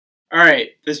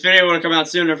Alright, this video would have come out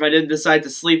sooner if I didn't decide to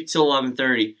sleep till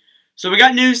 11:30. So we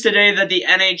got news today that the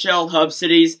NHL hub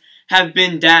cities have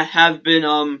been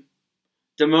demoted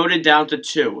down to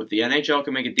 2. If the NHL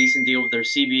can make a decent deal with their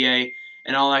CBA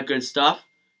and all that good stuff.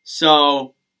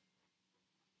 So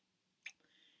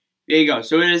there you go.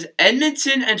 So it is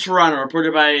Edmonton and Toronto,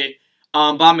 reported by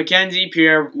Bob McKenzie,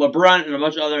 Pierre LeBrun, and a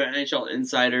bunch of other NHL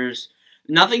insiders.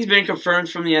 Nothing's been confirmed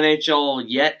from the NHL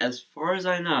yet, as far as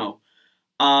I know.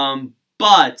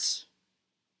 But,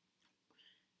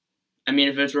 I mean,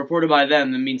 if it's reported by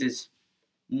them, that means it's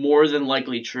more than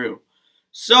likely true.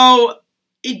 So,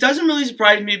 it doesn't really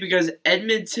surprise me because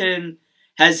Edmonton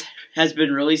has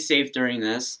been really safe during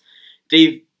this.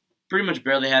 They've pretty much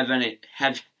barely have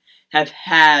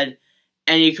had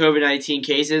any COVID-19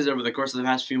 cases over the course of the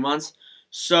past few months.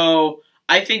 So,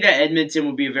 I think that Edmonton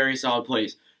would be a very solid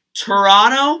place.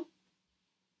 Toronto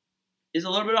is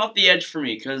a little bit off the edge for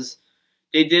me because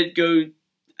they did go,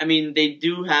 I mean, they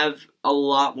do have a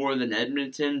lot more than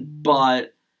Edmonton,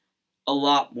 but a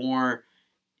lot more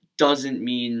doesn't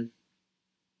mean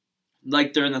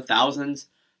like they're in the thousands.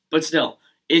 But still,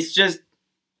 it's just,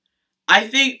 I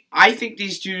think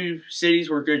these two cities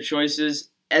were good choices.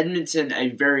 Edmonton, a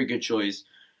very good choice.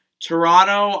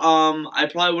 Toronto, I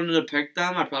probably wouldn't have picked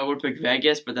them. I probably would have picked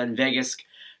Vegas, but then Vegas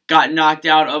got knocked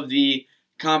out of the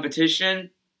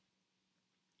competition.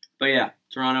 But yeah,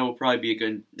 Toronto will probably be a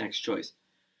good next choice.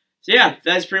 So yeah,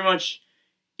 that's pretty much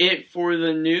it for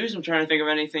the news. I'm trying to think of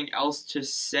anything else to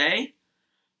say.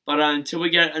 But until we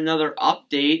get another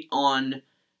update on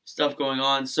stuff going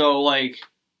on. So like,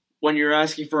 when you're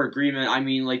asking for agreement, I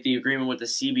mean like the agreement with the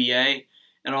CBA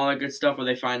and all that good stuff where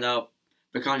they find out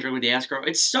the contract with the escrow.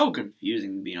 It's so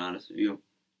confusing, to be honest with you.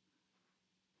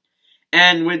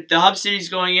 And with the hub cities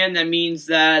going in, that means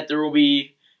that there will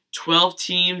be 12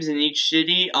 teams in each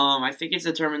city. I think it's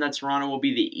determined that Toronto will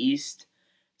be the east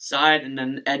side, and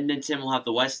then Edmonton will have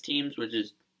the west teams, which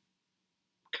is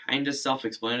kind of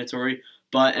self-explanatory.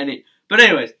 But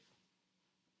anyways,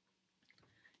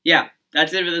 yeah,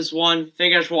 that's it for this one.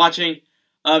 Thank you guys for watching.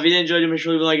 If you did enjoy it, make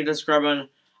sure to leave a like and subscribe button.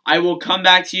 I will come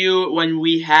back to you when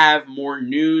we have more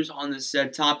news on this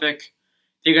said topic.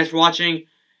 Thank you guys for watching,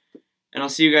 and I'll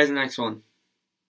see you guys in the next one.